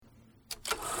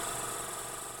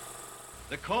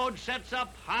The code sets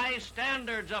up high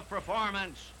standards of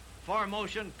performance for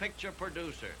motion picture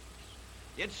producers.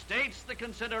 It states the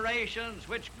considerations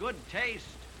which good taste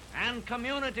and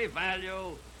community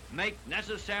value make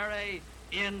necessary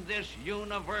in this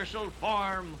universal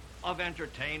form of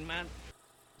entertainment.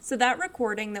 So that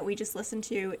recording that we just listened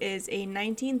to is a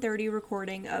 1930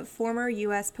 recording of former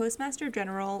U.S. Postmaster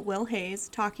General Will Hays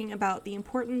talking about the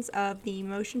importance of the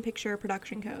Motion Picture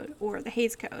Production Code, or the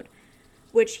Hays Code,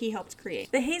 which he helped create.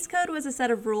 The Hays Code was a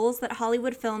set of rules that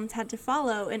Hollywood films had to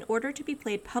follow in order to be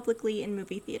played publicly in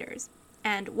movie theaters.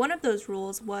 And one of those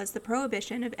rules was the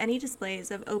prohibition of any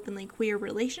displays of openly queer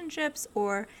relationships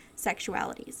or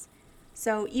sexualities.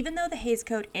 So even though the Hays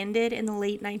Code ended in the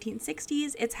late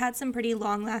 1960s, it's had some pretty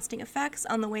long-lasting effects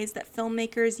on the ways that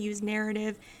filmmakers use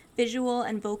narrative, visual,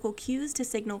 and vocal cues to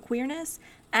signal queerness,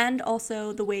 and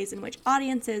also the ways in which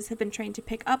audiences have been trained to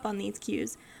pick up on these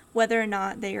cues, whether or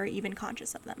not they are even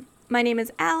conscious of them. My name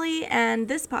is Allie, and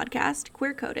this podcast,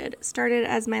 Queer Coded, started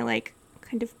as my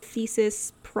kind of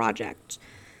thesis project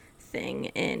thing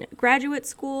in graduate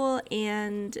school,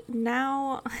 and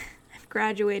now I've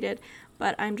graduated,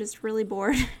 but I'm just really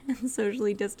bored and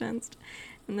socially distanced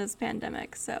in this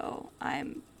pandemic, so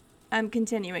I'm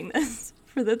continuing this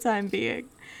for the time being.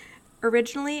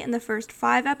 Originally, in the first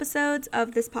 5 episodes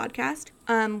of this podcast,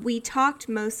 we talked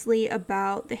mostly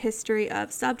about the history of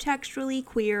subtextually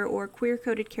queer or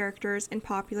queer-coded characters in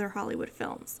popular Hollywood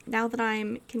films. Now that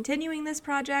I'm continuing this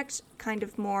project, kind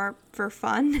of more for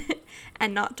fun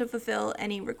and not to fulfill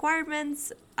any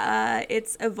requirements,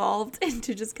 it's evolved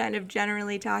into just kind of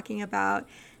generally talking about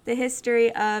the history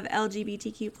of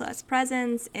LGBTQ plus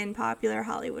presence in popular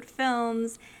Hollywood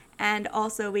films, and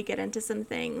also we get into some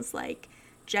things like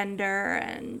gender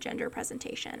and gender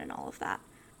presentation and all of that.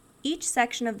 Each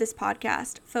section of this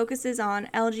podcast focuses on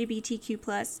LGBTQ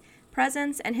plus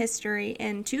presence and history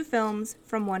in 2 films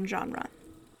from one genre.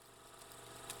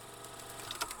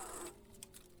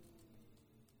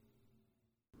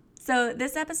 So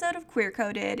this episode of Queer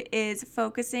Coded is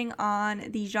focusing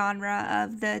on the genre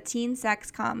of the teen sex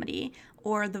comedy,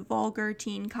 or the vulgar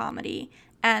teen comedy,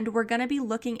 and we're going to be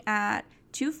looking at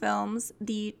 2 films,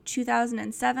 the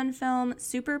 2007 film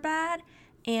Superbad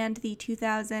and the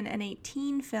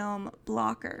 2018 film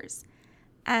Blockers.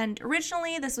 And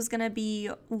originally this was going to be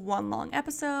one long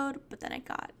episode, but then it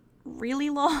got really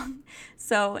long.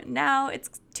 So now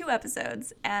it's 2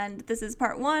 episodes, and this is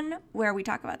part 1 where we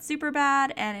talk about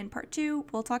Superbad, and in part 2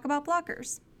 we'll talk about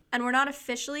Blockers. And we're not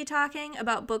officially talking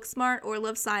about Booksmart or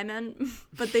Love, Simon,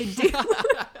 but they do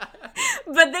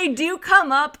but they do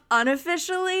come up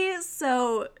unofficially,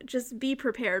 so just be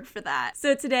prepared for that.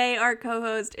 So today our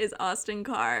co-host is Austin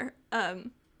Carr.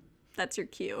 That's your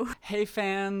cue. Hey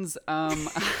fans, Ew. I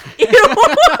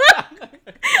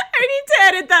need to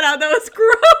edit that out. That was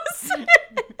gross.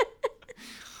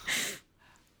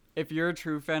 if you're a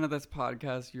true fan of this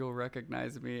podcast, you'll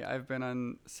recognize me. I've been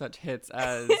on such hits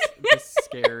as the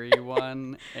scary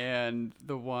one and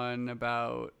the one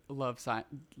about Love,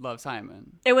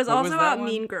 Simon. It was What also that about one?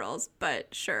 Mean Girls,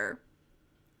 but sure.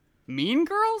 Mean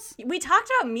Girls? We talked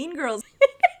about Mean Girls.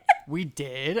 We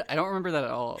did? I don't remember that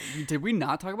at all. Did we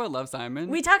not talk about Love, Simon?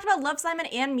 We talked about Love, Simon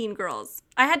and Mean Girls.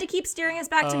 I had to keep steering us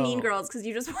back to Mean Oh. Girls because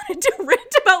you just wanted to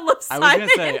rant about Love, I Simon.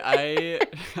 was going to say,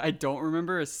 I don't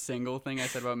remember a single thing I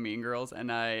said about Mean Girls,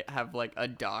 and I have like a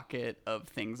docket of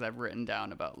things I've written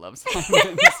down about Love,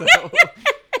 Simon.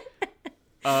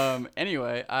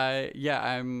 Anyway,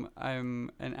 I'm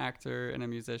an actor and a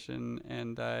musician,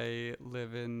 and I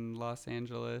live in Los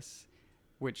Angeles,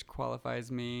 which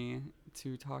qualifies me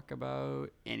to talk about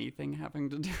anything having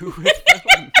to do with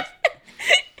films.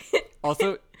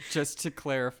 Also, just to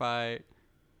clarify,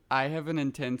 I have an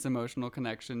intense emotional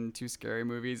connection to scary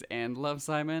movies and Love,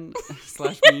 Simon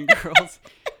 / Mean Girls.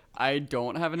 I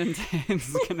don't have an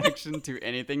intense connection to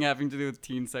anything having to do with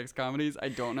teen sex comedies. I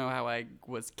don't know how I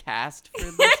was cast for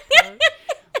this part,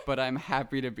 but I'm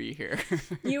happy to be here.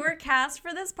 You were cast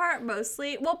for this part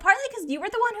mostly. Well, partly because you were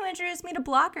the one who introduced me to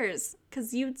Blockers.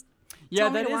 Because you Yeah,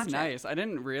 told me that to is watch it. nice. I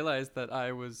didn't realize that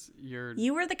I was your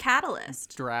You were the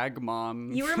catalyst. drag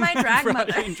mom. You were my drag that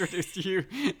mother. introduced you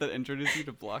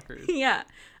to Blockers. Yeah.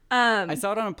 I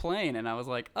saw it on a plane and I was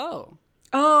like, oh.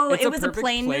 Oh, It's it a was a perfect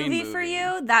plane movie for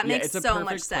you? That Yeah, makes it's a so perfect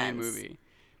much sense. plane movie.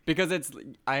 Because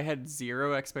I had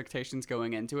zero expectations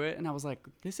going into it, and I was like,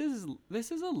 this is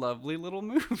a lovely little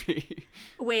movie.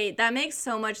 Wait, that makes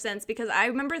so much sense because I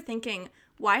remember thinking,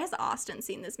 why has Austin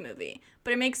seen this movie?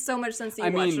 But it makes so much sense that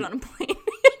you watched it on a plane.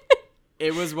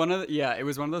 It was one of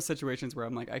those situations where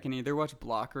I'm like, I can either watch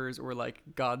Blockers or like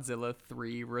Godzilla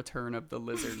 3 Return of the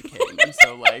Lizard King.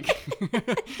 So like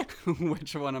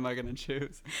Which one am I going to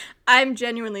choose? I'm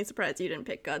genuinely surprised you didn't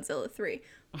pick Godzilla 3.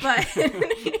 But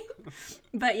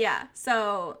but yeah,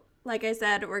 so like I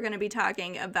said, we're going to be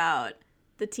talking about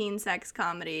the teen sex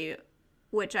comedy,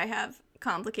 which I have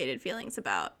complicated feelings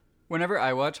about. Whenever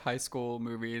I watch high school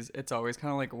movies, it's always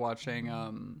kind of like watching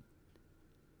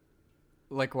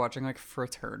like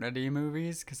fraternity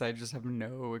movies, because I just have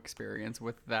no experience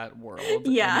with that world.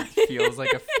 Yeah. And it feels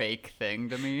like a fake thing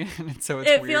to me. And so it's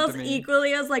It weird feels to me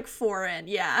equally as like foreign,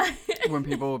 yeah. when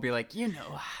people will be like,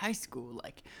 high school,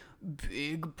 like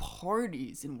big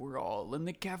parties and we're all in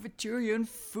the cafeteria and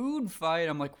food fight.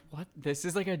 I'm like, what? This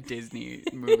is like a Disney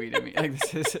movie to me. Like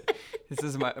this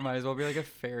is might as well be like a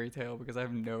fairy tale, because I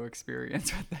have no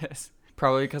experience with this.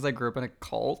 Probably because I grew up in a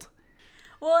cult.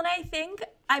 Well, and I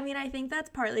think that's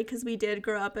partly because we did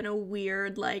grow up in a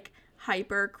weird, like,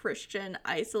 hyper-Christian,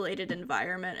 isolated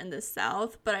environment in the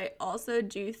South. But I also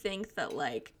do think that,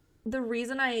 like, the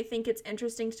reason I think it's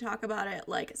interesting to talk about it,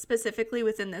 like, specifically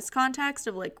within this context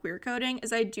of, like, queer coding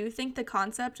is I do think the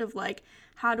concept of, like,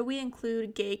 how do we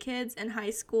include gay kids in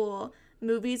high school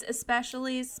movies,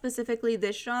 especially specifically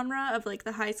this genre of, like,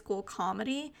 the high school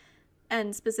comedy,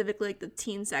 and specifically, like, the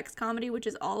teen sex comedy, which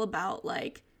is all about,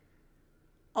 like,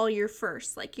 all your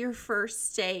first, like your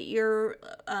first date, your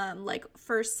like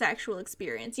first sexual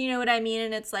experience, you know what I mean?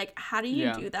 And it's like, how do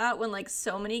you do that when like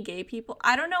so many gay people,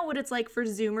 I don't know what it's like for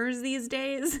Zoomers these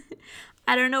days.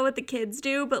 I don't know what the kids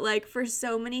do, but like for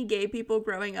so many gay people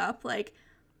growing up, like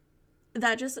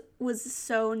that just was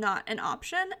so not an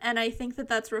option. And I think that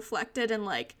that's reflected in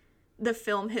like the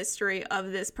film history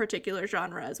of this particular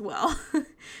genre as well.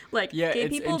 Like gay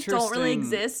people don't really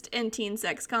exist in teen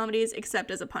sex comedies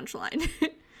except as a punchline.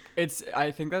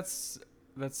 I think that's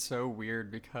so weird,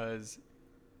 because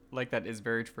like that is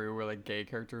very true, where like gay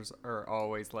characters are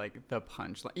always like the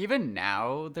punchline. Even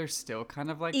now they're still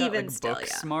kind of like that. Like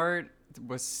Booksmart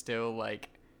was still like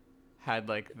had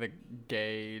like the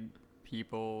gay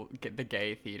people, the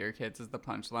gay theater kids as the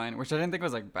punchline, which I didn't think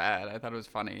was like bad. I thought it was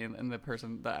funny, and the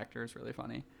actor is really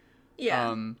funny.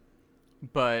 Yeah.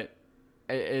 But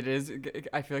it is,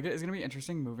 I feel like it is going to be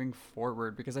interesting moving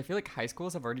forward, because I feel like high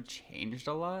schools have already changed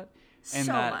a lot. And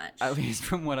so that, much. at least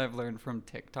from what I've learned from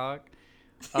TikTok,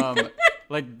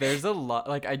 like there's a lot,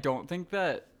 like I don't think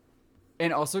that,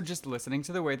 and also just listening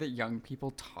to the way that young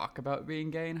people talk about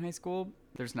being gay in high school,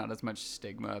 there's not as much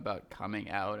stigma about coming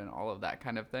out and all of that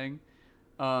kind of thing.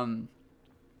 But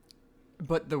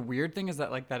the weird thing is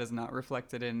that like that is not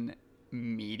reflected in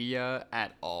media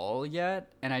at all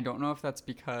yet, and I don't know if that's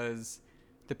because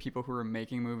the people who are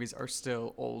making movies are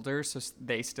still older, so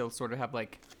they still sort of have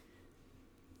like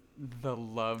the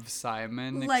Love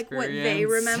Simon like experience, what they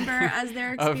remember as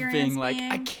their experience of being like,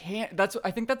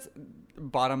 I think that's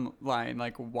bottom line,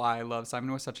 like why Love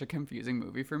Simon was such a confusing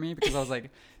movie for me, because I was like,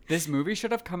 this movie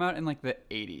should have come out in like the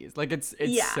 80s. Like it's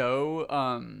so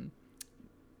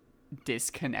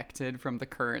disconnected from the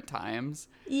current times.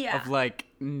 Of like,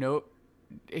 no,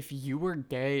 if you were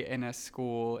gay in a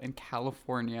school in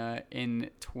California in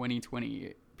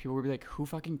 2020, people would be like, who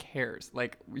fucking cares?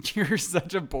 Like, you're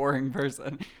such a boring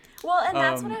person. Well, and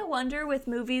that's what I wonder with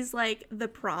movies like The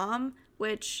Prom,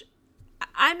 which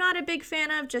I'm not a big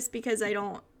fan of, just because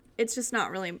it's just not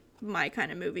really my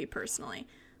kind of movie personally.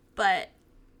 But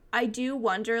I do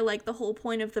wonder, like, the whole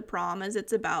point of The Prom is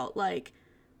it's about like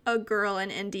a girl in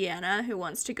Indiana who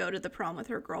wants to go to the prom with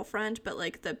her girlfriend, but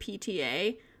like the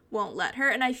PTA won't let her.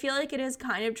 And I feel like it is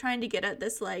kind of trying to get at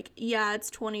this, like, yeah,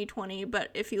 it's 2020, but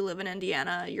if you live in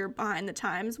Indiana, you're behind the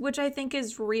times, which I think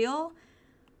is real.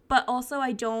 But also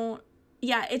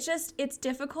it's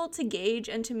difficult to gauge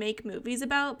and to make movies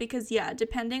about, because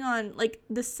depending on, like,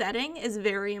 the setting is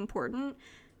very important,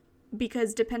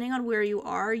 because depending on where you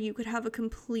are, you could have a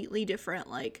completely different,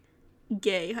 like,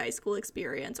 gay high school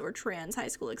experience or trans high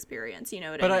school experience, you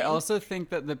know what I mean? But I also think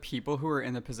that the people who are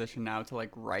in the position now to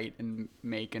like write and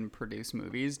make and produce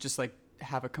movies just like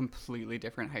have a completely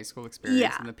different high school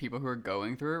experience than the people who are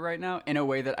going through it right now, in a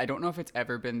way that I don't know if it's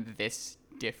ever been this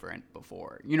different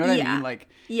before. You know what I mean? Like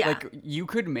you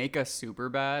could make a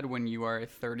Superbad when you are a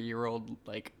 30-year-old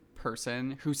like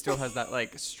person who still has that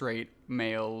like straight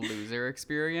male loser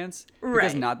experience,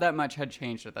 because not that much had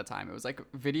changed at that time. It was like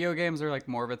video games are like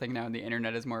more of a thing now, and the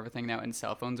internet is more of a thing now, and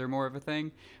cell phones are more of a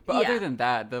thing. But other than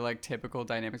that, the like typical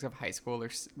dynamics of high school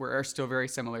are still very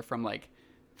similar from like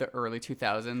the early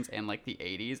 2000s and like the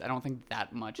 80s. I don't think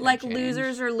that much like changed.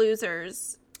 Losers are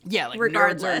losers. Yeah, like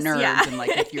regardless, nerds are nerds, and like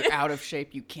if you're out of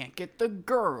shape, you can't get the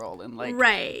girl, and like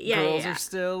girls are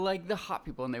still like the hot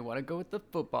people, and they want to go with the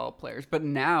football players. But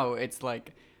now it's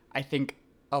like, I think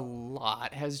a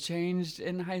lot has changed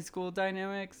in high school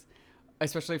dynamics,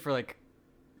 especially for like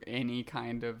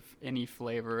any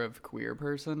flavor of queer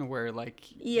person, where like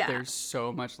Yeah. there's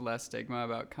so much less stigma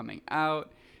about coming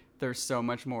out. There's so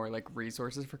much more like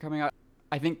resources for coming out.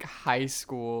 I think high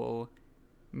school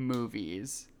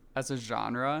movies as a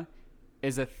genre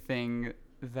is a thing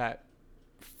that,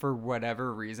 for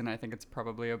whatever reason, I think it's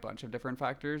probably a bunch of different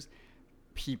factors,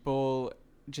 people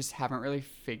just haven't really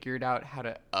figured out how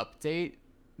to update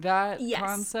that Yes.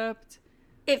 concept.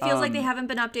 It feels like they haven't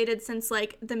been updated since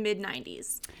like the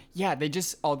mid-90s. Yeah, they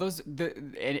just, all those,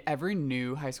 every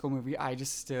new high school movie, I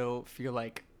just still feel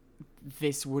like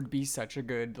this would be such a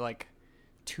good like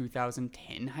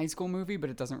 2010 high school movie, but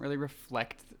it doesn't really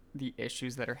reflect the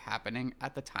issues that are happening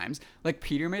at the times. Like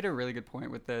Peter made a really good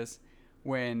point with this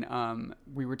when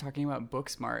we were talking about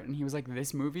Booksmart, and he was like,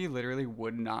 this movie literally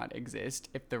would not exist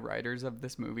if the writers of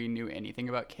this movie knew anything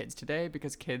about kids today,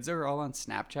 because kids are all on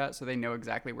Snapchat, so they know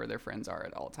exactly where their friends are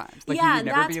at all times. Like, Yeah, you would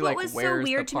never that's be what like, was so where's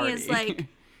weird the to me party? is like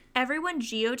everyone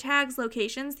geotags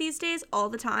locations these days all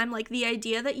the time. Like the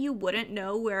idea that you wouldn't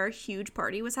know where a huge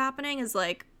party was happening is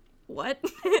like, what?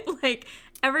 Like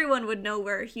everyone would know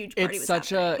where a huge party was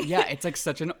happening. It's like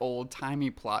such an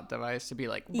old-timey plot device to be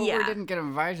like, but Yeah. we didn't get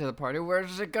invited to the party,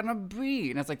 where's it gonna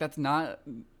be? And it's like,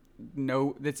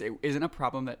 this isn't a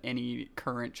problem that any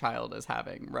current child is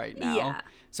having right now. Yeah.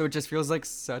 So it just feels like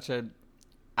such a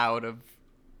out of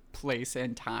place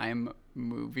and time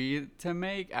movie to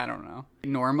make. I don't know.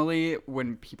 Normally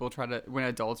when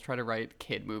adults try to write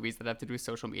kid movies that have to do with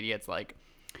social media, it's like,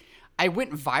 I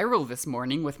went viral this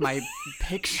morning with my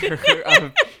picture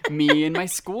of me in my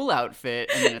school outfit.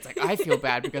 And then it's like, I feel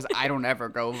bad because I don't ever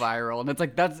go viral. And it's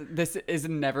like, this is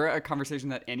never a conversation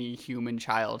that any human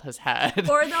child has had.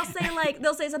 Or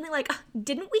they'll say something like,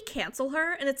 didn't we cancel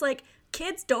her? And it's like,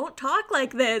 kids don't talk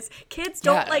like this. Kids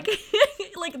don't like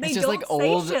they it's just don't like say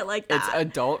old, shit like that. It's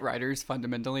adult writers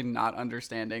fundamentally not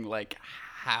understanding like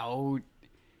how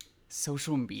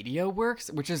social media works,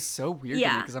 which is so weird to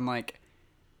me, because I'm like,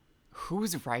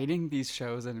 who's writing these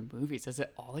shows and movies? Is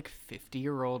it all like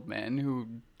 50-year-old men who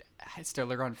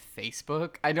still are on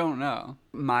Facebook? I don't know.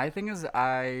 My thing is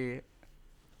I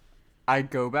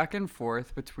go back and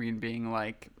forth between being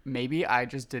like, maybe I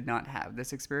just did not have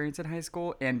this experience in high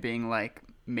school, and being like,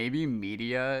 maybe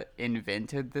media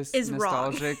invented this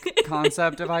nostalgic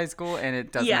concept of high school and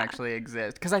it doesn't actually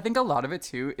exist. Because I think a lot of it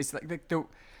too is like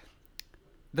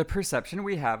the perception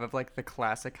we have of like the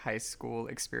classic high school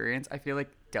experience, I feel like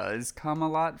does come a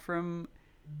lot from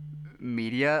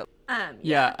media.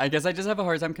 Yeah, I guess I just have a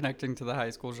hard time connecting to the high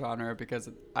school genre because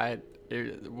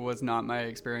it was not my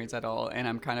experience at all, and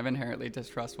I'm kind of inherently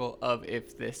distrustful of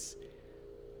if this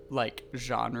like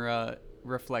genre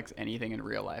reflects anything in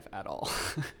real life at all.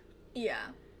 Yeah.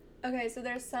 Okay, so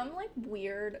there's some like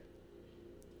weird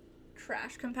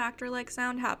trash compactor like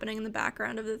sound happening in the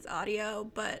background of this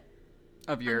audio, but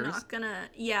of yours?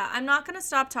 I'm not gonna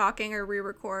stop talking or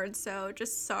re-record, so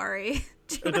just sorry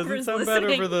to It doesn't whoever's sound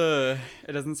listening.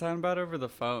 it doesn't sound bad over the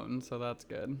phone, so that's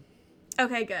good.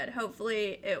 Okay, good.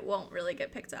 Hopefully it won't really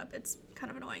get picked up. It's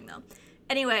kind of annoying though.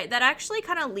 Anyway, that actually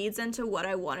kind of leads into what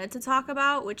I wanted to talk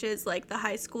about, which is like the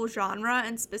high school genre,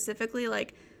 and specifically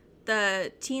like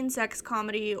the teen sex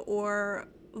comedy or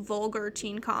vulgar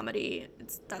teen comedy.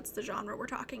 That's the genre we're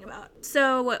talking about.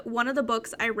 So one of the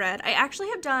books I read, I actually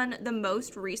have done the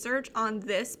most research on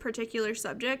this particular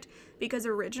subject because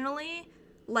originally,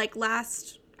 like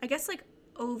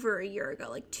over a year ago,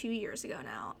 like 2 years ago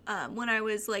now, when I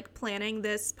was like planning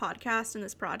this podcast and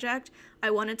this project,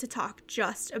 I wanted to talk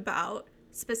just about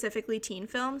specifically teen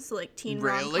films, so like teen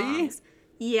rom-coms.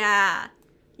 Yeah,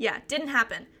 didn't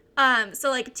happen. So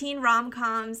like teen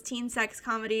rom-coms, teen sex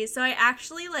comedies. So I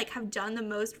actually like have done the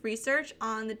most research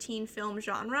on the teen film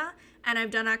genre, and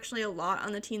I've done actually a lot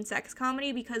on the teen sex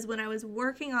comedy because when I was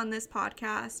working on this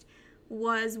podcast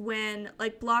was when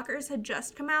like Blockers had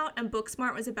just come out and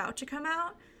Booksmart was about to come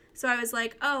out. So I was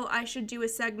like, oh, I should do a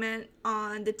segment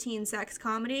on the teen sex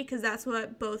comedy because that's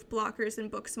what both Blockers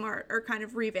and Booksmart are kind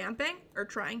of revamping or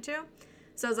trying to.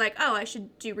 So I was like, oh, I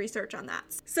should do research on that.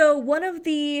 So one of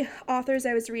the authors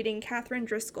I was reading, Catherine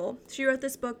Driscoll, she wrote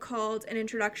this book called An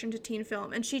Introduction to Teen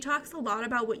Film. And she talks a lot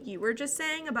about what you were just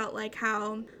saying about like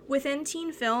how within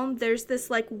teen film, there's this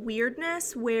like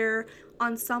weirdness where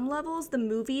on some levels, the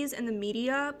movies and the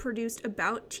media produced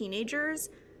about teenagers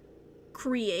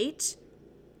create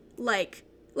like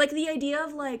the idea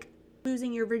of like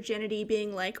losing your virginity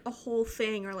being like a whole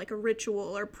thing or like a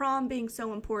ritual or prom being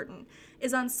so important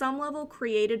is on some level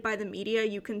created by the media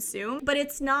you consume, but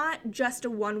it's not just a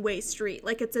one-way street.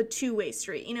 Like it's a two-way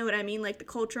street. You know what I mean? Like the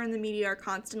culture and the media are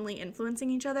constantly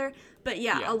influencing each other. But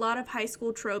yeah, a lot of high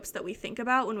school tropes that we think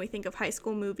about when we think of high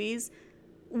school movies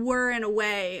were in a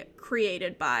way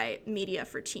created by media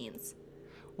for teens.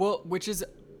 Well, which is,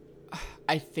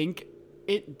 I think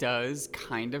it does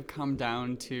kind of come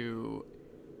down to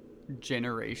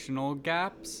generational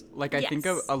gaps. Like, I think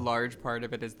Yes. a large part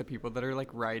of it is the people that are like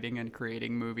writing and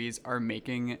creating movies are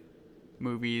making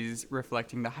movies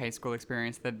reflecting the high school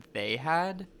experience that they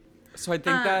had. So I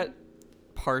think that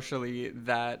partially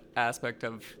that aspect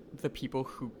of the people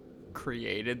who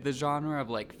created the genre of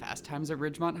like Fast Times at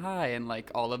Ridgemont High and like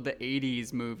all of the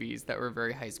 80s movies that were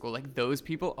very high school, like those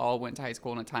people all went to high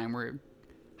school in a time where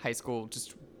high school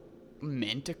just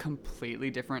meant a completely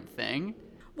different thing.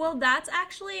 Well, that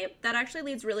actually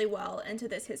leads really well into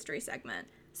this history segment.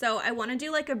 So I want to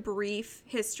do like a brief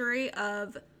history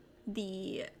of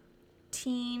the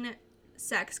teen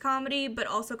sex comedy, but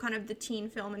also kind of the teen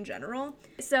film in general.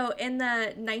 So in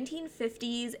the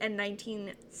 1950s and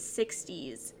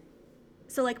 1960s,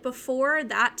 so like before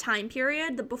that time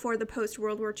period, before the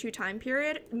post-World War II time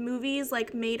period, movies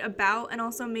like made about and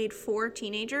also made for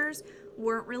teenagers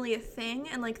weren't really a thing,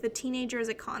 and like the teenager as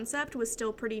a concept was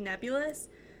still pretty nebulous.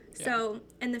 Yeah. So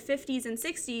in the 50s and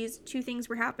 60s, two things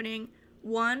were happening.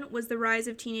 One was the rise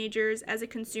of teenagers as a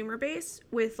consumer base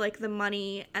with like the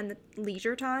money and the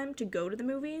leisure time to go to the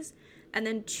movies. And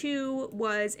then two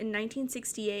was in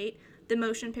 1968, the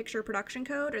Motion Picture Production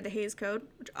Code, or the Hays Code,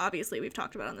 which obviously we've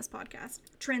talked about on this podcast,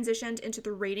 transitioned into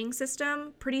the rating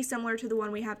system, pretty similar to the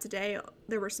one we have today.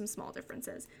 There were some small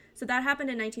differences. So that happened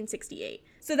in 1968.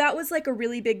 So that was like a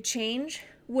really big change,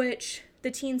 which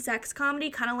the teen sex comedy,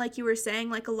 kind of like you were saying,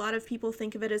 like a lot of people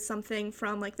think of it as something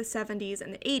from like the 70s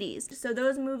and the 80s. So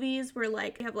those movies were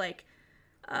like, they have like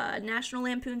National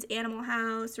Lampoon's Animal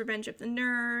House, Revenge of the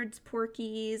Nerds,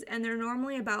 Porky's, and they're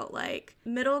normally about like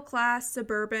middle-class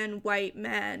suburban white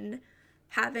men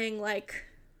having like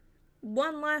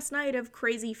one last night of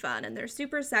crazy fun, and they're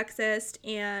super sexist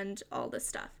and all this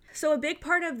stuff. So a big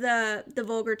part of the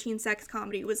vulgar teen sex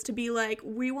comedy was to be like,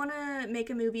 we want to make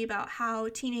a movie about how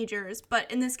teenagers, but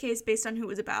in this case based on who it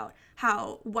was about,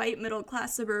 how white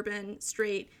middle-class suburban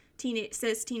straight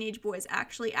cis teenage boys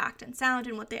actually act and sound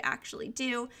and what they actually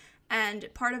do.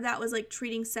 And part of that was like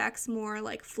treating sex more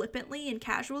like flippantly and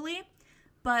casually.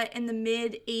 But in the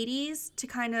mid 80s to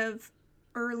kind of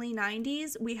early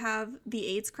 90s, we have the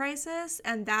AIDS crisis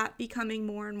and that becoming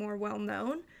more and more well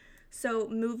known. So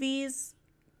movies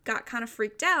got kind of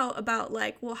freaked out about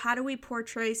like, well, how do we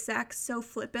portray sex so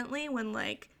flippantly when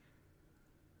like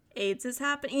AIDS is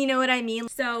happening? You know what I mean?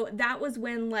 So that was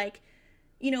when like,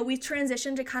 you know, we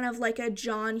transitioned to kind of like a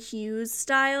John Hughes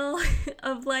style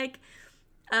of like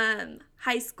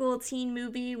high school teen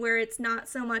movie where it's not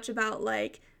so much about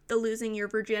like the losing your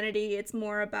virginity. It's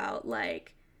more about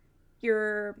like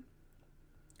your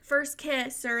first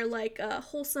kiss or like a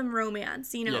wholesome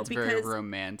romance, you know, Yeah, it's because very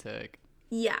romantic.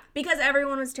 Yeah, because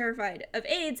everyone was terrified of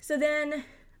AIDS. So then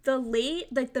the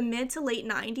mid to late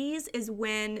 90s is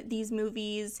when these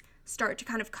movies start to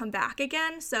kind of come back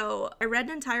again. So I read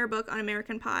an entire book on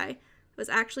American Pie. It was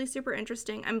actually super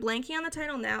interesting. I'm blanking on the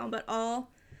title now, but I'll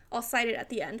cite it at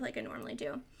the end like I normally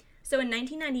do. So in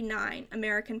 1999,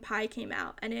 American Pie came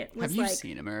out, and it was Have you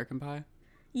seen American Pie?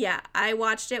 Yeah, I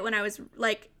watched it when I was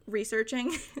like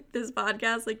researching this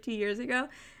podcast like 2 years ago,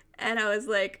 and I was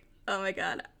like, oh my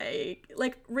god,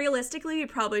 realistically we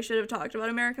probably should have talked about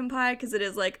American Pie because it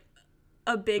is like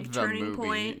a big turning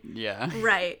point. Yeah.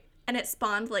 Right. And it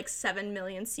spawned like 7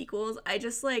 million sequels. I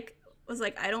just like was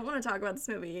like, I don't want to talk about this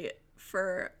movie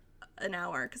for an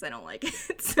hour because I don't like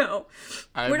it. So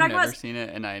I've never seen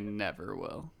it and I never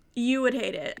will. You would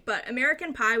hate it. But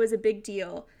American Pie was a big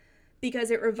deal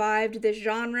because it revived this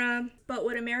genre. But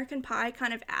what American Pie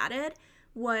kind of added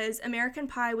was American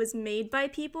Pie was made by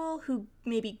people who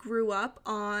maybe grew up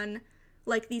on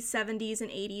like these 70s and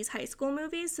 80s high school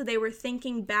movies. So they were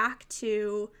thinking back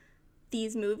to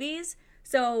these movies.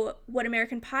 So what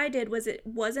American Pie did was it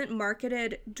wasn't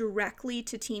marketed directly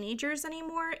to teenagers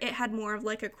anymore. It had more of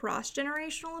like a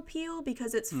cross-generational appeal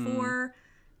because it's for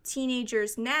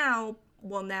teenagers now,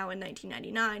 well, now in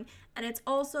 1999, and it's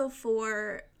also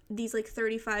for these like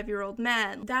 35-year-old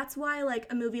men. That's why like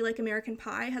a movie like American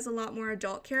Pie has a lot more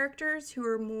adult characters who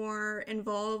are more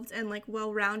involved and like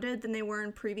well-rounded than they were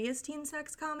in previous teen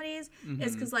sex comedies.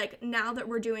 Is because like now that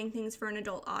we're doing things for an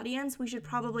adult audience, we should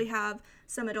probably have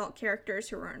some adult characters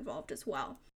who are involved as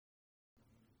well.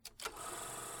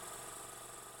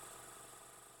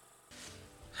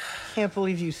 Can't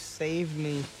believe you saved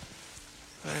me.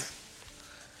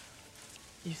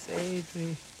 You saved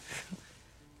me.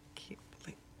 Can't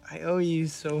believe I owe you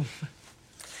so.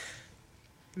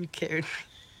 You cared.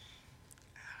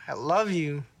 I love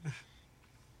you.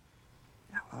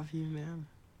 I love you, man.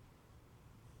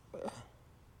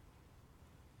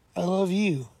 I love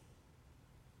you.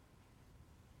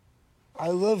 I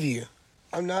love you.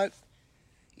 I'm not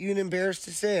even embarrassed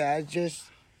to say it.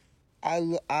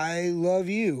 I love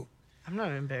you. I'm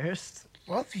not embarrassed.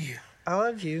 Love you. I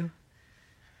love you.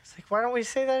 It's like, why don't we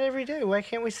say that every day? Why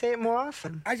can't we say it more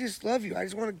often? I just love you. I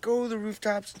just want to go to the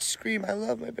rooftops and scream, I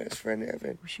love my best friend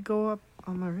Evan. We should go up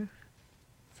on my roof.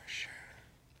 For sure.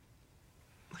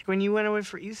 Like when you went away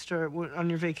for Easter on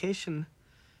your vacation,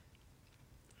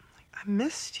 like, I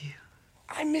missed you.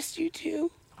 I missed you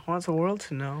too. I want the world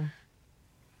to know.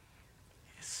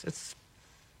 It's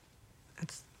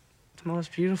the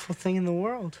most beautiful thing in the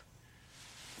world.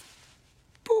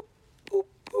 Boop, boop,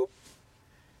 boop.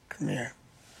 Come here.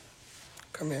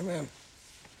 Come here, ma'am.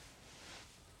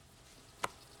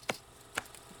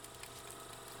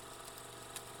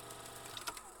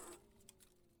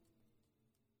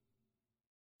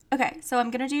 Okay, so I'm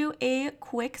going to do a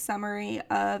quick summary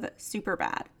of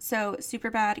Superbad. So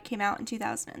Superbad came out in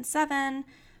 2007.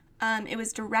 It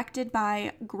was directed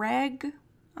by Greg,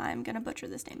 I'm going to butcher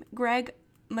this name, Greg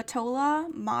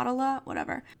Mottola,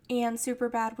 whatever. And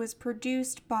Superbad was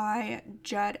produced by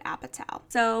Judd Apatow.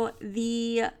 So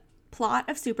the plot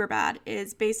of Superbad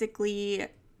is basically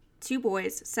two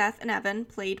boys, Seth and Evan,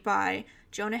 played by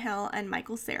Jonah Hill and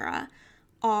Michael Cera,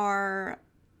 are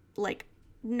like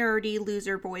nerdy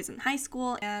loser boys in high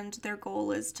school, and their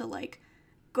goal is to like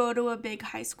go to a big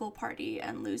high school party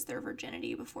and lose their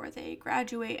virginity before they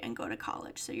graduate and go to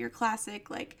college. So your classic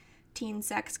like teen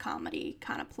sex comedy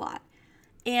kind of plot.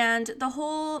 And the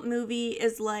whole movie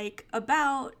is like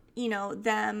about, you know,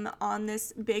 them on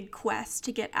this big quest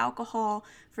to get alcohol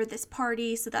for this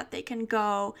party so that they can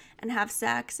go and have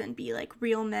sex and be like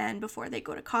real men before they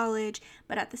go to college.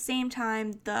 But at the same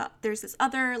time, there's this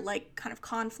other like kind of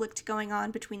conflict going on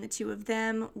between the two of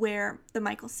them, where the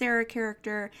Michael Cera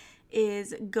character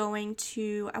is going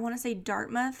to, I want to say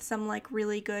Dartmouth, some like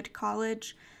really good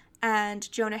college,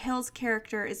 and Jonah Hill's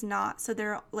character is not. So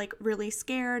they're like really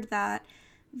scared that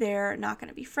they're not going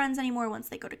to be friends anymore once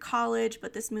they go to college.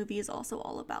 But this movie is also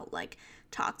all about like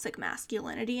toxic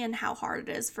masculinity and how hard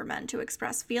it is for men to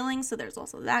express feelings. So there's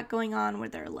also that going on, where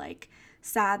they're like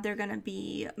sad they're going to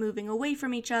be moving away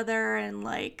from each other and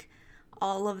like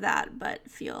all of that, but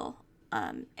feel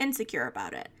insecure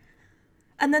about it.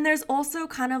 And then there's also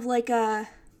kind of like a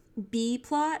B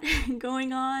plot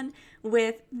going on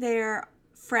with their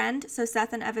friend, so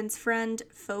Seth and Evan's friend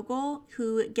Fogel,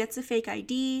 who gets a fake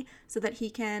ID so that he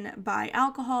can buy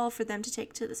alcohol for them to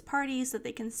take to this party so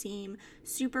they can seem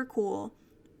super cool.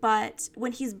 But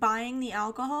when he's buying the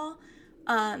alcohol,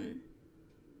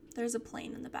 there's a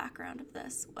plane in the background of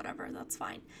this, whatever, that's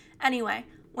fine. Anyway,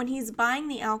 when he's buying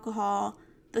the alcohol,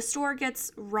 the store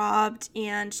gets robbed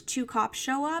and two cops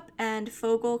show up, and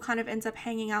Fogel kind of ends up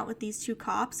hanging out with these two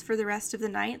cops for the rest of the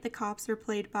night. The cops are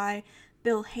played by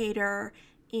Bill Hader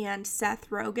and Seth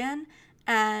Rogen,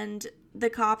 and the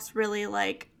cops really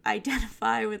like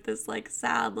identify with this like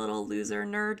sad little loser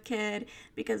nerd kid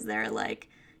because they're like,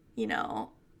 you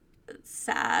know,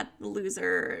 sad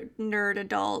loser nerd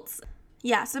adults.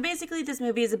 Yeah, so basically this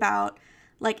movie is about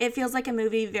like, it feels like a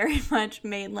movie very much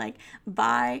made like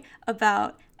by,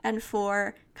 about, and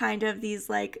for kind of these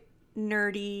like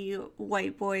nerdy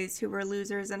white boys who were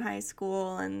losers in high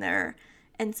school and their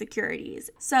insecurities.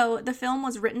 So the film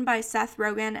was written by Seth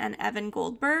Rogen and Evan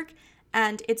Goldberg,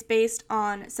 and it's based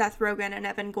on Seth Rogen and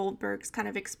Evan Goldberg's kind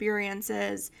of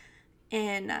experiences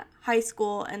in high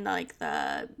school in like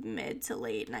the mid to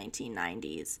late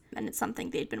 1990s, and it's something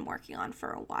they'd been working on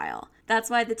for a while. That's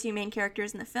why the two main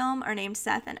characters in the film are named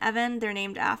Seth and Evan. They're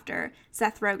named after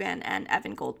Seth Rogen and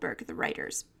Evan Goldberg, the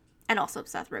writers. And also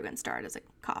Seth Rogen starred as a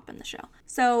cop in the show.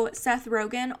 So Seth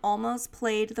Rogen almost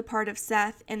played the part of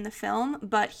Seth in the film,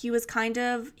 but he was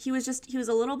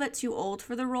a little bit too old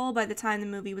for the role by the time the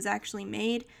movie was actually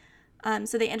made.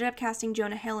 So they ended up casting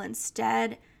Jonah Hill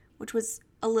instead, which was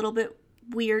a little bit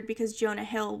weird because Jonah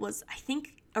Hill was, I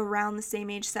think, around the same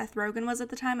age Seth Rogen was at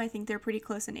the time. I think they're pretty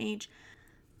close in age.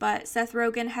 But Seth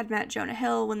Rogen had met Jonah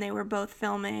Hill when they were both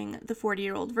filming The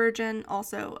 40-Year-Old Virgin,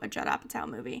 also a Judd Apatow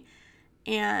movie.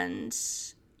 And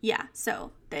yeah,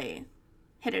 so they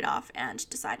hit it off and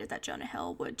decided that Jonah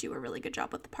Hill would do a really good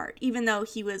job with the part, even though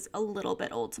he was a little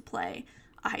bit old to play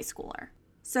a high schooler.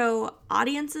 So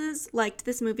audiences liked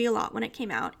this movie a lot when it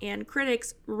came out, and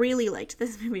critics really liked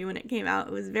this movie when it came out.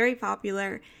 It was very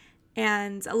popular,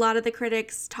 and a lot of the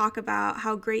critics talk about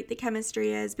how great the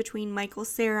chemistry is between Michael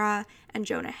Cera and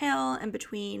Jonah Hill, and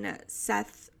between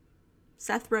Seth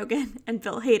Rogen and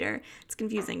Bill Hader. It's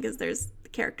confusing because there's the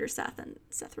character Seth and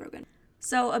Seth Rogen.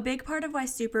 So a big part of why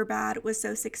Superbad was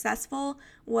so successful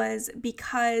was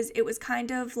because it was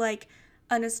kind of like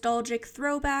a nostalgic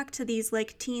throwback to these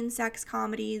like teen sex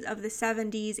comedies of the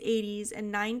 70s, 80s,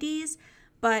 and 90s,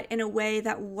 but in a way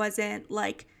that wasn't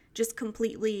like just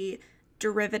completely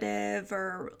derivative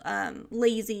or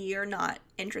lazy or not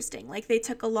interesting. Like they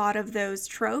took a lot of those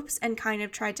tropes and kind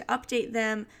of tried to update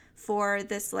them for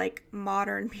this like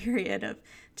modern period of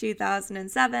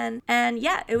 2007. And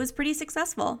yeah, it was pretty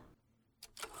successful.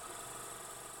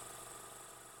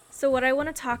 So what I want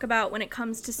to talk about when it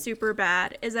comes to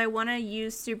Superbad is I want to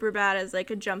use Superbad as like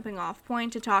a jumping off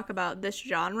point to talk about this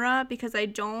genre, because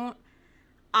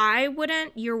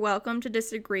you're welcome to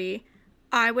disagree.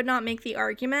 I would not make the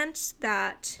argument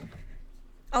that,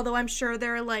 although I'm sure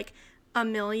there are like a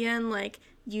million like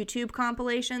YouTube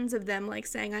compilations of them like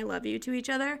saying I love you to each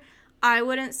other, I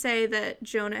wouldn't say that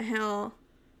Jonah Hill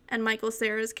and Michael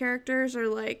Cera's characters are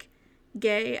like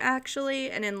gay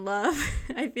actually and in love.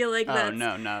 I feel like that's... Oh,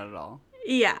 no, not at all.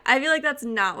 Yeah, I feel like that's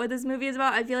not what this movie is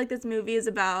about. I feel like this movie is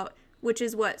about, which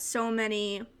is what so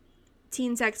many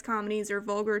teen sex comedies or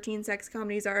vulgar teen sex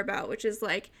comedies are about, which is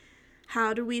like,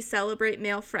 how do we celebrate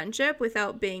male friendship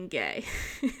without being gay,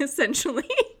 essentially?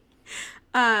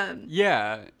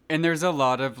 Yeah, and there's a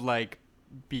lot of like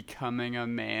becoming a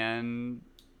man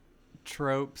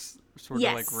tropes sort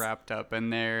of like wrapped up in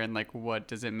there, and like what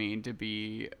does it mean to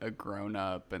be a grown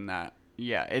up, and that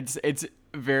it's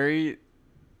very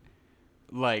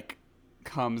like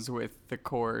comes with the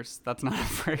course. That's not a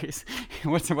phrase.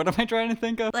 What am I trying to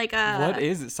think of? Like what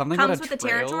is it? Something comes about with a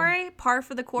trail? The territory, par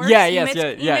for the course. Yeah, You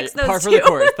mix those par two. for the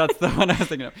course. That's the one I was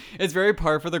thinking of. It's very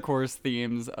par for the course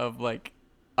themes of like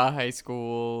a high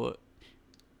school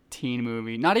teen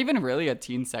movie. Not even really a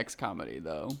teen sex comedy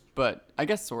though, but I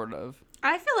guess sort of.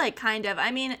 I feel like kind of.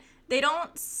 I mean, they don't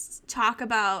talk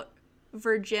about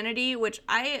virginity, which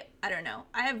I don't know.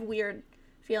 I have weird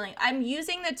feeling. I'm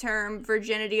using the term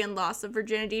virginity and loss of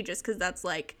virginity just because that's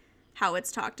like how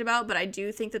it's talked about, but I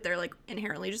do think that they're like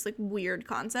inherently just like weird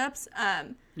concepts.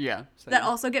 Yeah. Same. That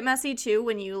also get messy too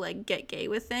when you like get gay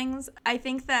with things. I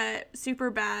think that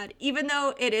Superbad, even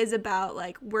though it is about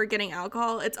like we're getting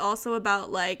alcohol, it's also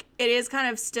about like it is kind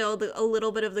of still a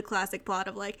little bit of the classic plot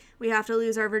of like we have to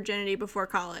lose our virginity before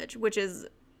college, which is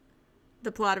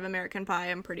the plot of American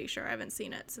Pie. I'm pretty sure. I haven't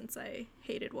seen it since I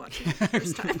hated watching it the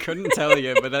first time. Couldn't tell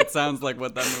you, but that sounds like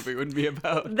what that movie would be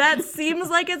about. That seems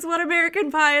like it's what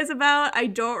American Pie is about. I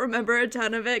don't remember a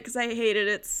ton of it because I hated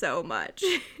it so much.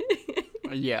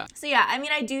 Yeah. So yeah, I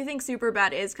mean, I do think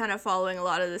Superbad is kind of following a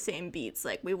lot of the same beats.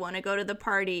 Like, we want to go to the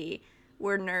party.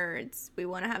 We're nerds. We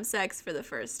want to have sex for the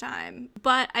first time.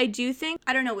 But I do think,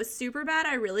 I don't know, with Superbad,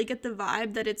 I really get the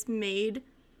vibe that it's made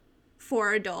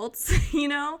for adults, you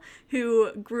know,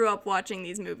 who grew up watching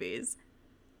these movies.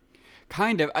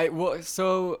 Kind of. I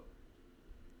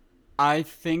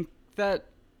think that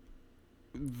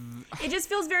it just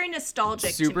feels very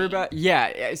nostalgic to me. Superbad,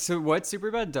 yeah. So what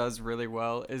Superbad does really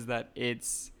well is that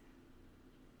it's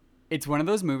one of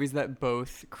those movies that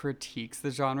both critiques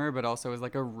the genre, but also is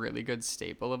like a really good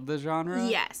staple of the genre.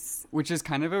 Yes. Which is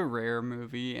kind of a rare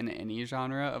movie in any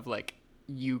genre of like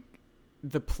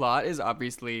the plot is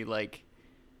obviously like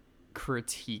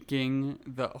critiquing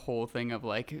the whole thing of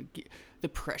like the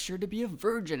pressure to be a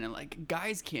virgin and like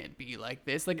guys can't be like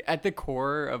this. Like at the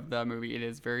core of the movie, it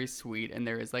is very sweet, and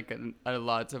there is like a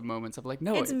lots of moments of like,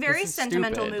 no, it's a very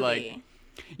sentimental stupid. movie. Like,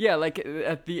 yeah, like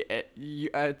at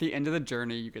the end of the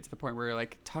journey, you get to the point where you're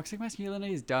like, toxic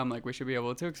masculinity is dumb. Like we should be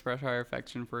able to express our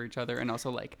affection for each other and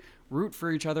also like root for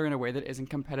each other in a way that isn't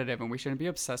competitive. And we shouldn't be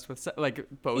obsessed with like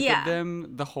both of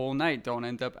them the whole night don't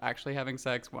end up actually having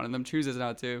sex. One of them chooses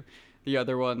not to. The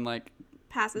other one like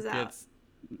passes out.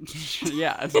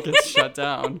 Yeah, it gets shut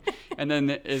down and then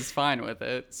is fine with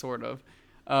it, sort of.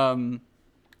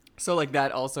 So like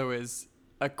that also is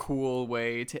a cool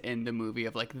way to end the movie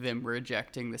of like them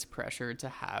rejecting this pressure to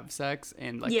have sex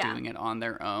and like doing it on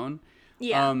their own.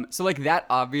 Yeah. So like that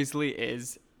obviously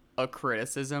is a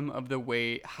criticism of the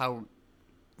way how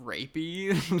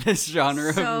rapey this genre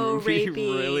of movie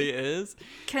really is.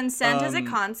 Consent as a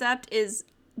concept is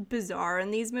bizarre in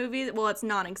these movies. Well, it's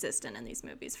non-existent in these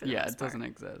movies for the most part. Yeah, it doesn't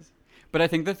exist. But I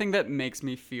think the thing that makes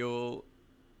me feel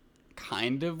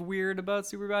kind of weird about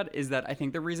Superbad is that I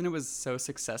think the reason it was so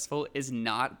successful is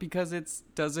not because it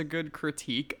does a good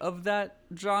critique of that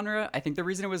genre. I think the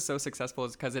reason it was so successful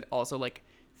is because it also like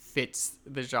fits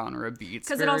the genre beats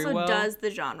because very it also well. does the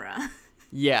genre.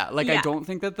 Yeah, like I Yeah. don't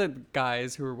think that the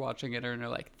guys who are watching it are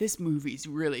like, this movie's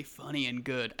really funny and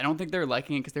good. I don't think they're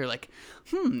liking it because they're like,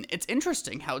 it's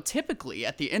interesting how typically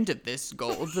at the end of this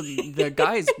goal, the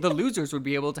guys, the losers would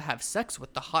be able to have sex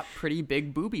with the hot, pretty,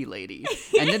 big booby lady,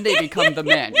 and then they become the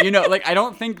men. You know, like I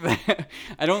don't think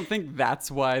that's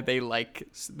why they like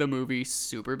the movie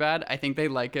Superbad. I think they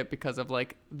like it because of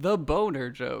like the boner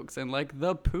jokes and like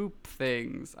the poop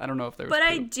things. I don't know if there's. But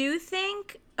I poop. do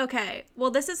think, okay,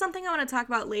 well, this is something I want to talk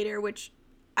about later, which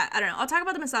I don't know. I'll talk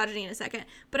about the misogyny in a second.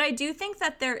 But I do think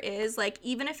that there is, like,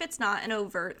 even if it's not an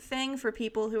overt thing for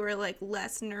people who are, like,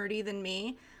 less nerdy than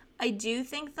me, I do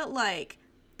think that, like,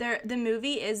 the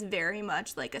movie is very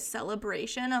much, like, a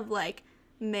celebration of, like,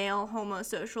 male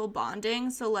homosocial bonding.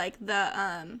 So, like,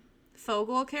 the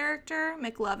Fogel character,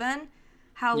 McLovin,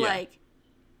 how, Yeah. like,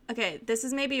 okay, this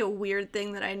is maybe a weird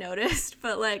thing that I noticed,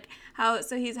 but like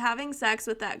so he's having sex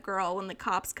with that girl when the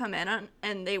cops come in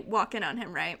and they walk in on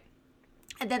him, right?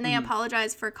 And then they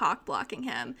apologize for cock blocking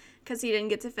him because he didn't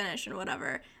get to finish and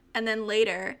whatever. And then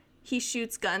later he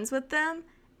shoots guns with them,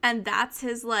 and that's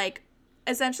his like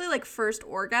essentially like first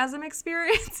orgasm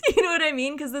experience. You know what I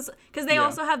mean? Because they Yeah.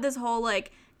 also have this whole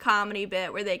like comedy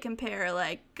bit where they compare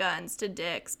like guns to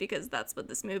dicks because that's what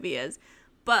this movie is.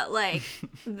 But, like,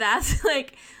 that's,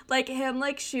 like him,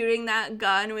 like, shooting that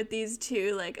gun with these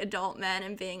two, like, adult men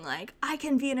and being like, I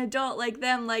can be an adult like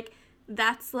them. Like,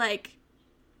 that's, like,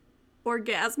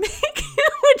 orgasmic.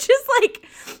 Which is, like,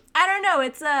 I don't know.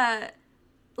 It's,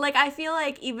 like, I feel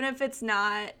like even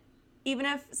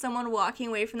if someone walking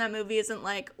away from that movie isn't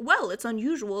like, well, it's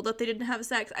unusual that they didn't have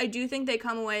sex, I do think they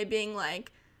come away being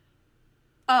like,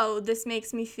 oh, this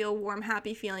makes me feel warm,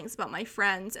 happy feelings about my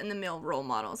friends and the male role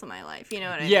models in my life. You know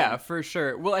what I mean? Yeah, for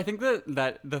sure. Well, I think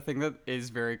that the thing that is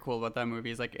very cool about that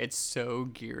movie is like it's so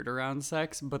geared around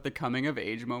sex, but the coming of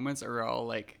age moments are all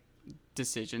like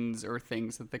decisions or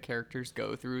things that the characters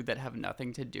go through that have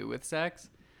nothing to do with sex.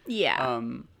 Yeah.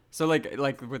 So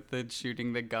like with the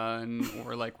shooting the gun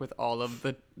or like with all of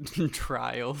the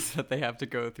trials that they have to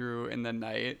go through in the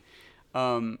night.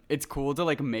 It's cool to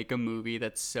like make a movie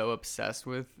that's so obsessed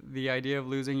with the idea of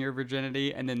losing your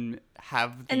virginity and then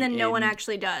have the and then no one end-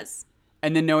 actually does.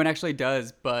 and then no one actually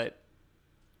does, but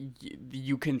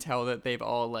you can tell that they've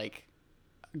all like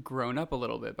grown up a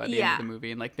little bit by the end Yeah. of the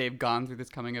movie and like they've gone through this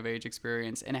coming of age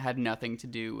experience and it had nothing to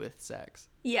do with sex.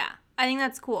 Yeah, I think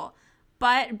that's cool.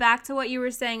 But back to what you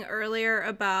were saying earlier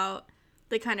about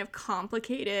the kind of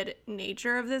complicated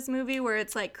nature of this movie where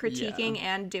it's like critiquing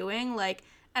and doing like,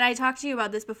 and I talked to you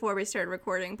about this before we started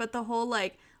recording, but the whole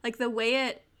like the way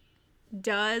it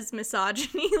does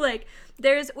misogyny, like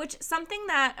which something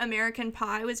that American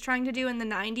Pie was trying to do in the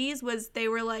 90s was they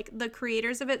were like, the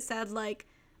creators of it said like,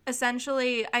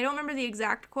 essentially, I don't remember the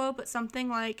exact quote, but something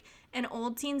like, in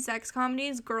old teen sex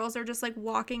comedies, girls are just like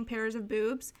walking pairs of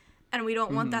boobs, and we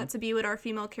don't want that to be what our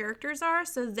female characters are.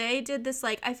 So they did this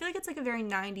like, I feel like it's like a very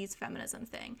 90s feminism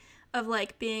thing of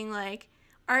like being like,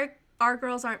 our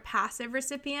girls aren't passive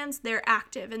recipients, they're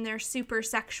active and they're super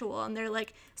sexual and they're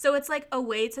like, so it's like a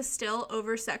way to still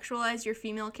over sexualize your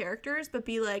female characters but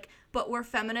be like, but we're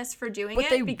feminists for doing But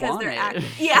they it because want they're it.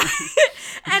 active. Yeah.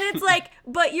 And it's like,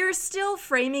 but you're still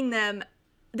framing them,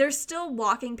 they're still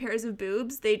walking pairs of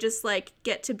boobs, they just like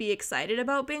get to be excited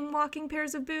about being walking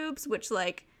pairs of boobs, which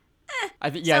like I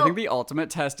think the ultimate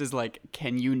test is like,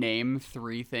 can you name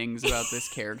 3 things about this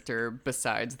character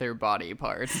besides their body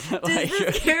parts that like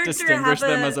this character distinguish have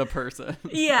them a- as a person?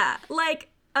 yeah, like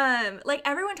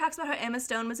everyone talks about how Emma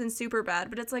Stone was in Superbad,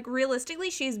 but it's like realistically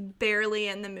she's barely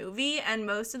in the movie, and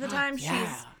most of the time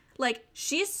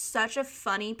she's such a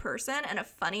funny person and a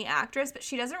funny actress, but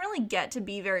she doesn't really get to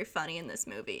be very funny in this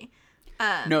movie.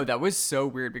 No, that was so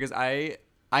weird because I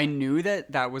knew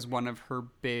that was one of her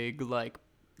big like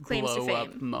Claims to blow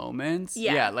up fame. moments.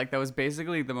 Yeah. Like that was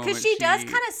basically the moment Because she does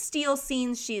kind of steal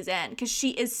scenes she's in, because she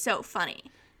is so funny.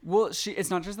 Well, it's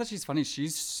not just that she's funny,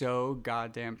 she's so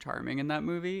goddamn charming in that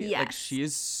movie. Like Yes. she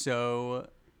is so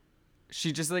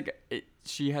she just like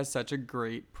she has such a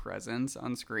great presence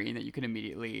on screen that you can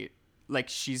immediately like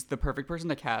she's the perfect person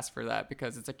to cast for that,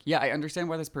 because it's like, yeah, I understand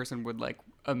why this person would like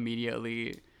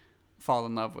immediately fall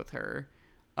in love with her.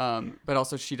 But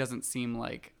also she doesn't seem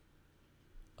like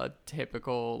a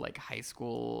typical like high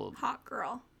school. Hot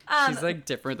girl. She's like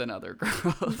different than other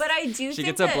girls. But I do she think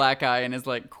gets a that- black eye and is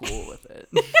like cool with it.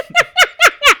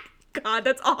 God,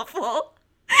 that's awful.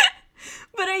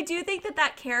 But I do think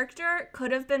that character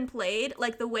could have been played,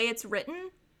 like the way it's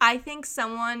written. I think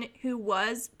someone who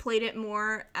played it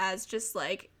more as just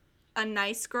like a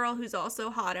nice girl who's also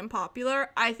hot and popular,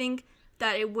 I think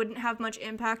that it wouldn't have much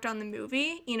impact on the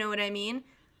movie. You know what I mean?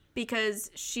 because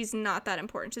she's not that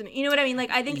important to them. You know what I mean? Like,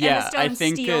 I think Yeah, Emma I Stone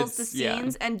think steals the it's- yeah.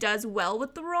 scenes and does well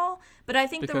with the role, but I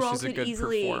think because the role she's a could good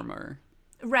easily performer.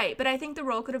 right. But I think the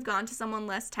role could have gone to someone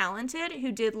less talented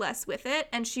who did less with it,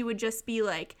 and she would just be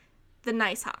like the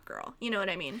nice hot girl. You know what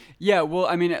I mean? Yeah, well,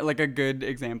 I mean, like a good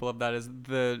example of that is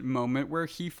the moment where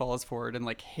he falls forward and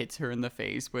like hits her in the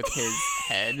face with his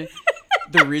head.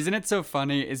 The reason it's so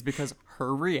funny is because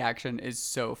her reaction is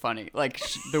so funny. Like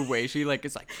the way she like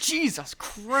is like, Jesus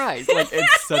Christ, like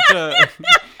it's such a.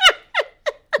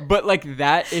 But like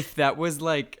that, if that was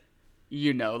like,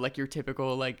 you know, like your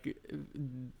typical like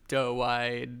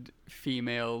doe-eyed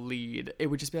female lead, it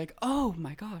would just be like, oh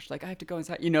my gosh, like I have to go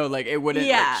inside, you know, like it wouldn't.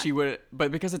 Yeah. Like, she would,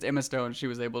 but because it's Emma Stone, she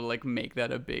was able to like make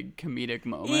that a big comedic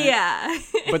moment. Yeah.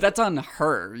 But that's on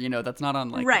her, you know, that's not on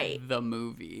like Right. the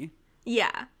movie.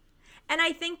 Yeah. And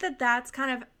I think that that's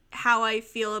kind of how I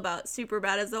feel about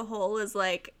Superbad as a whole is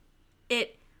like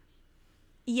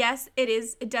yes,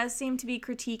 it does seem to be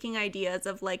critiquing ideas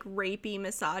of like rapey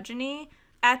misogyny.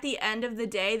 At the end of the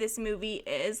day, this movie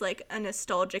is like a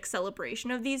nostalgic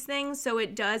celebration of these things. So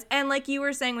it does. And like you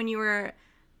were saying when you were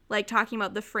like talking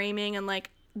about the framing and like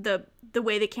the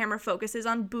way the camera focuses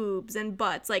on boobs and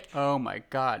butts, like Oh my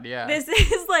God, yeah. this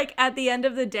is like at the end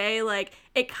of the day, like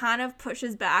it kind of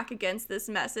pushes back against this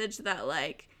message that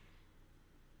like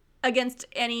against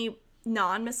any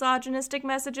non-misogynistic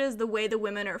messages, the way the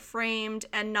women are framed,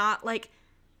 and not like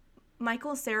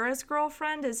Michael Cera's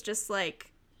girlfriend is just like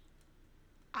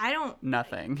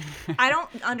Nothing. I don't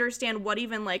understand what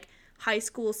even like high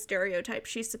school stereotype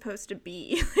she's supposed to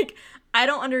be. Like I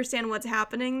don't understand what's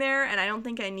happening there, and I don't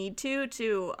think I need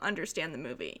to understand the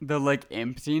movie. The like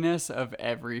emptiness of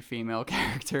every female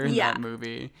character in Yeah. that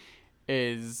movie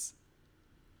is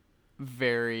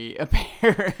very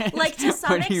apparent. Like to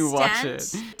some when you watch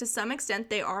it. extent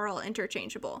they are all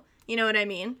interchangeable. You know what I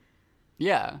mean?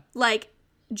 Yeah. Like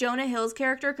Jonah Hill's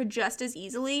character could just as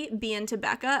easily be into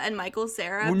Becca and Michael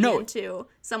Cera Well, be no. into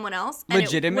someone else. And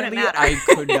Legitimately, it wouldn't matter.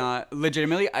 I could not.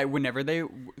 Legitimately, whenever they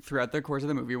throughout the course of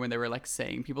the movie when they were like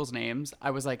saying people's names,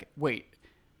 I was like, wait,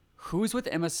 who's with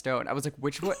Emma Stone? I was like,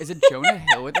 which one is it? Jonah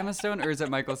Hill with Emma Stone or is it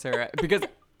Michael Cera? Because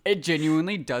it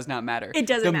genuinely does not matter. It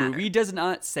doesn't matter. The movie does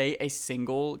not say a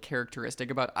single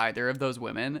characteristic about either of those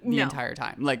women the No. entire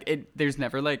time. Like there's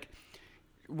never like,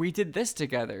 we did this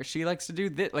together. She likes to do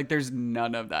this. Like there's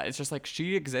none of that. It's just like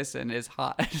she exists and is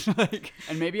hot. Like,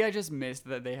 and maybe I just missed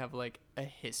that they have like a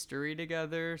history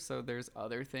together. So there's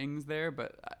other things there,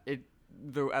 but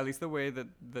at least the way that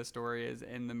the story is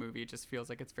in the movie, it just feels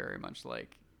like it's very much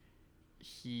like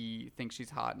he thinks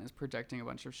she's hot and is projecting a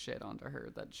bunch of shit onto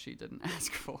her that she didn't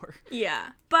ask for. Yeah.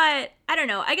 But I don't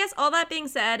know. I guess all that being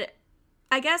said,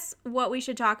 I guess what we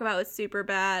should talk about with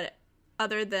Superbad,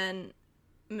 other than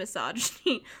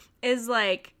misogyny, is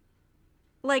like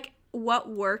what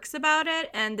works about it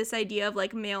and this idea of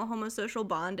like male homosocial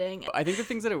bonding. I think the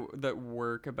things that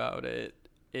work about it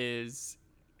is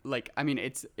like, I mean,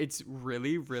 it's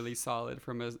really, really solid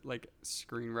from a like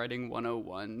screenwriting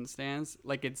 101 stance.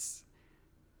 Like it's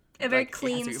A very like,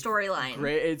 clean it's storyline.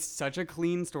 Great. It's such a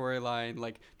clean storyline.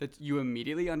 Like that you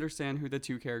immediately understand who the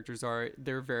two characters are.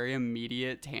 They're very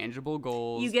immediate, tangible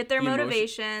goals. You get their The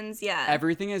motivations. Yeah.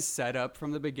 Everything is set up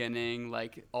from the beginning.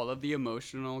 Like all of the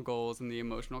emotional goals and the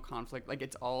emotional conflict. Like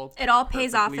it all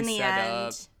pays off in perfectly the set end.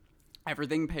 up.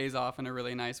 Everything pays off in a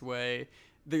really nice way.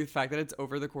 The fact that it's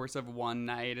over the course of one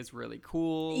night is really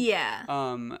cool. Yeah.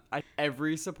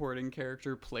 Every supporting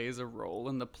character plays a role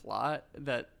in the plot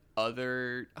that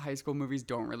other high school movies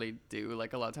don't really do.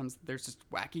 Like a lot of times there's just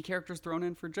wacky characters thrown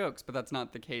in for jokes, but that's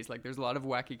not the case. Like there's a lot of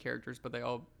wacky characters, but they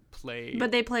all play a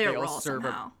all role serve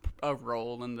somehow. a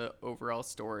role in the overall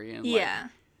story. And Yeah.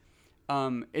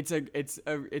 it's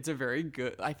a very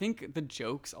good. I think the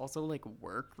jokes also like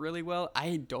work really well.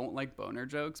 I don't like boner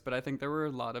jokes, but I think there were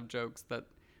a lot of jokes that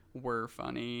were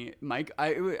funny.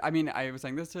 I mean, I was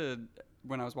saying this to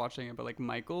when I was watching it, but like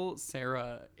Michael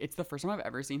Cera, it's the first time I've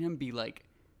ever seen him be like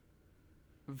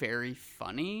very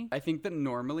funny. I think that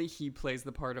normally he plays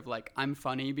the part of like, I'm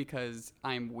funny because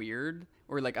I'm weird,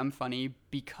 or like I'm funny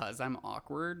because I'm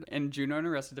awkward. And Juno in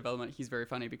Arrested Development, he's very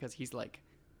funny because he's like,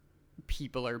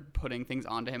 people are putting things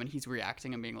onto him and he's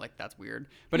reacting and being like, that's weird.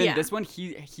 But Yeah. in this one,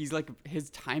 he's like, his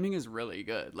timing is really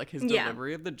good. Like his Yeah.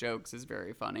 delivery of the jokes is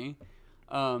very funny.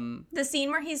 The scene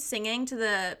where he's singing to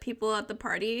the people at the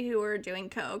party who were doing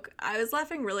coke, I was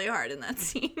laughing really hard in that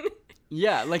scene.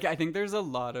 Yeah, like I think there's a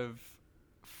lot of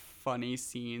funny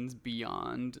scenes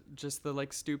beyond just the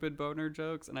like stupid boner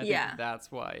jokes, and I Yeah. think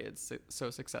that's why it's so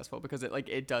successful, because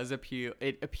it does appeal.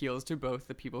 It appeals to both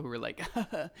the people who are like,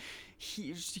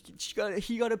 he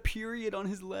got a period on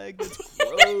his leg, that's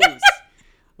gross.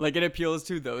 Like, it appeals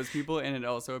to those people, and it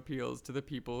also appeals to the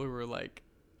people who are, like,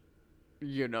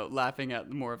 you know, laughing at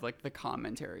more of, like, the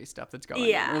commentary stuff that's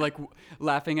going on. Or, like,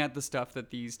 laughing at the stuff that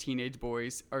these teenage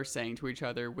boys are saying to each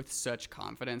other with such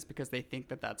confidence because they think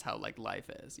that that's how, like, life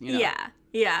is, you know? Yeah,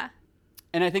 yeah.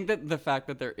 And I think that the fact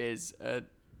that there is a,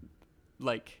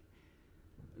 like,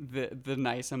 the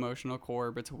nice emotional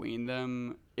core between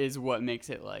them is what makes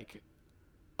it, like,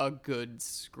 a good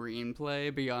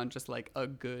screenplay beyond just, like, a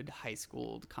good high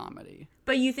school comedy.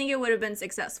 But you think it would have been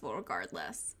successful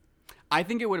regardless? I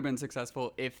think it would have been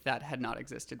successful if that had not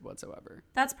existed whatsoever.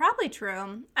 That's probably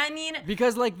true. I mean...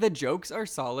 Because, like, the jokes are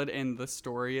solid and the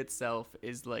story itself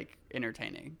is, like,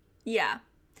 entertaining. Yeah.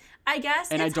 I guess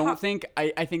and I don't think...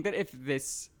 I think that if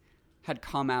this had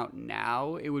come out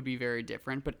now, it would be very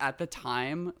different. But at the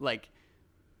time, like...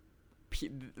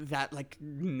 that, like,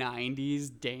 90s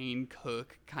Dane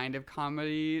Cook kind of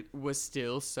comedy was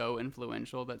still so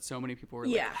influential that so many people were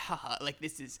like, haha, like,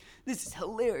 this is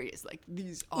hilarious, like,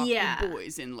 these awkward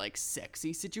boys in, like,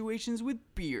 sexy situations with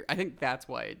beer. I think that's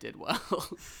why it did well.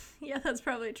 Yeah, that's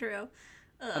probably true.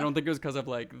 I don't think it was because of,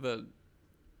 like, the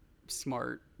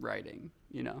smart writing,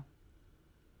 you know?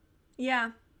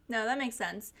 Yeah. No, that makes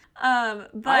sense.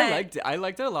 But I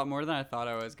liked it a lot more than I thought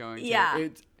I was going to. Yeah.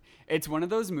 It's one of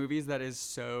those movies that is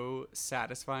so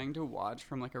satisfying to watch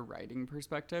from, like, a writing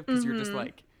perspective, because you're just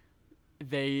like,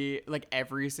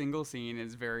 every single scene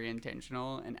is very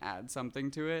intentional and adds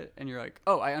something to it, and you're like,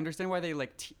 oh, I understand why they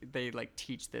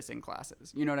teach this in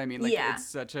classes. You know what I mean? Like,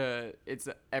 it's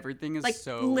everything is, like,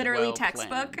 so literally well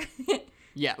textbook.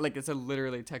 Yeah, like, it's a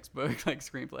literally textbook, like,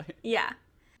 screenplay. Yeah.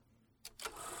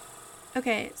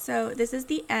 Okay, so this is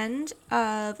the end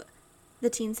of the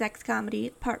teen sex comedy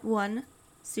part 1.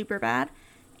 Superbad.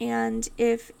 And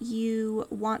if you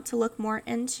want to look more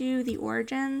into the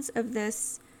origins of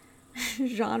this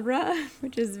genre,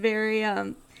 which is very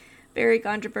very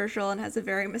controversial and has a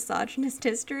very misogynist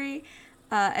history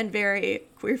and very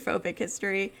queerphobic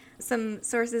history, some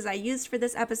sources I used for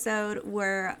this episode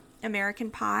were American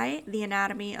Pie, The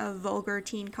Anatomy of Vulgar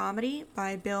Teen Comedy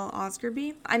by Bill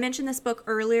Osgerby. I mentioned this book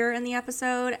earlier in the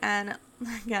episode, and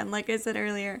again, like I said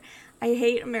earlier, I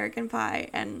hate American Pie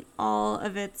and all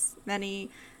of its many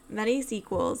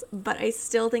sequels, but I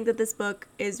still think that this book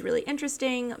is really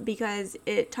interesting because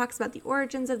it talks about the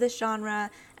origins of this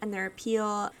genre and their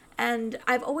appeal. And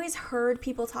I've always heard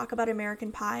people talk about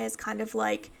American Pie as kind of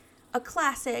like a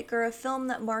classic or a film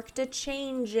that marked a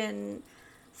change in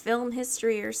film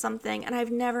history or something, and I've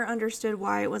never understood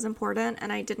why it was important,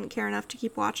 and I didn't care enough to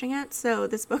keep watching it, so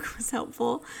this book was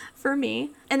helpful for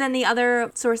me. And then the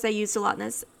other source I used a lot in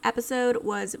this episode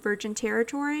was Virgin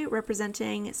Territory,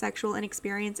 Representing Sexual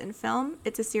Inexperience in Film.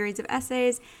 It's a series of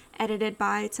essays edited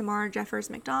by Tamar Jeffers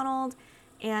McDonald,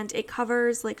 and it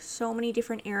covers, like, so many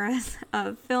different eras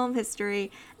of film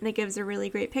history, and it gives a really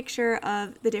great picture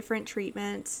of the different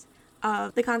treatment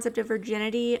of the concept of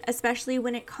virginity, especially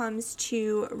when it comes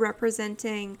to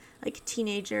representing, like,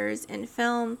 teenagers in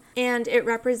film. And it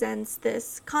represents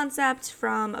this concept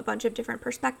from a bunch of different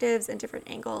perspectives and different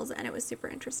angles, and it was super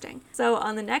interesting. So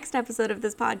on the next episode of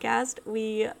this podcast,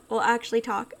 we will actually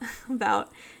talk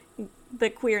about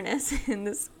the queerness in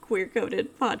this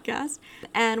queer-coded podcast,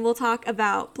 and we'll talk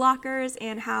about Blockers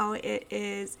and how it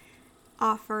is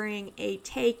offering a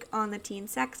take on the teen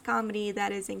sex comedy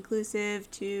that is inclusive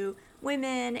to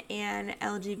women and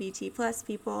LGBT plus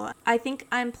people. I think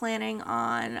I'm planning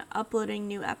on uploading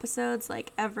new episodes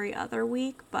like every other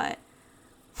week, but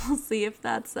we'll see if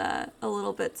that's a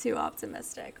little bit too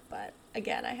optimistic. But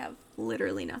again, I have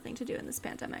literally nothing to do in this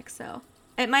pandemic, so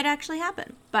it might actually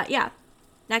happen. But yeah,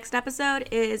 next episode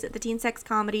is the teen sex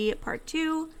comedy part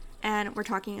 2, and we're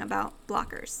talking about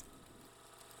Blockers.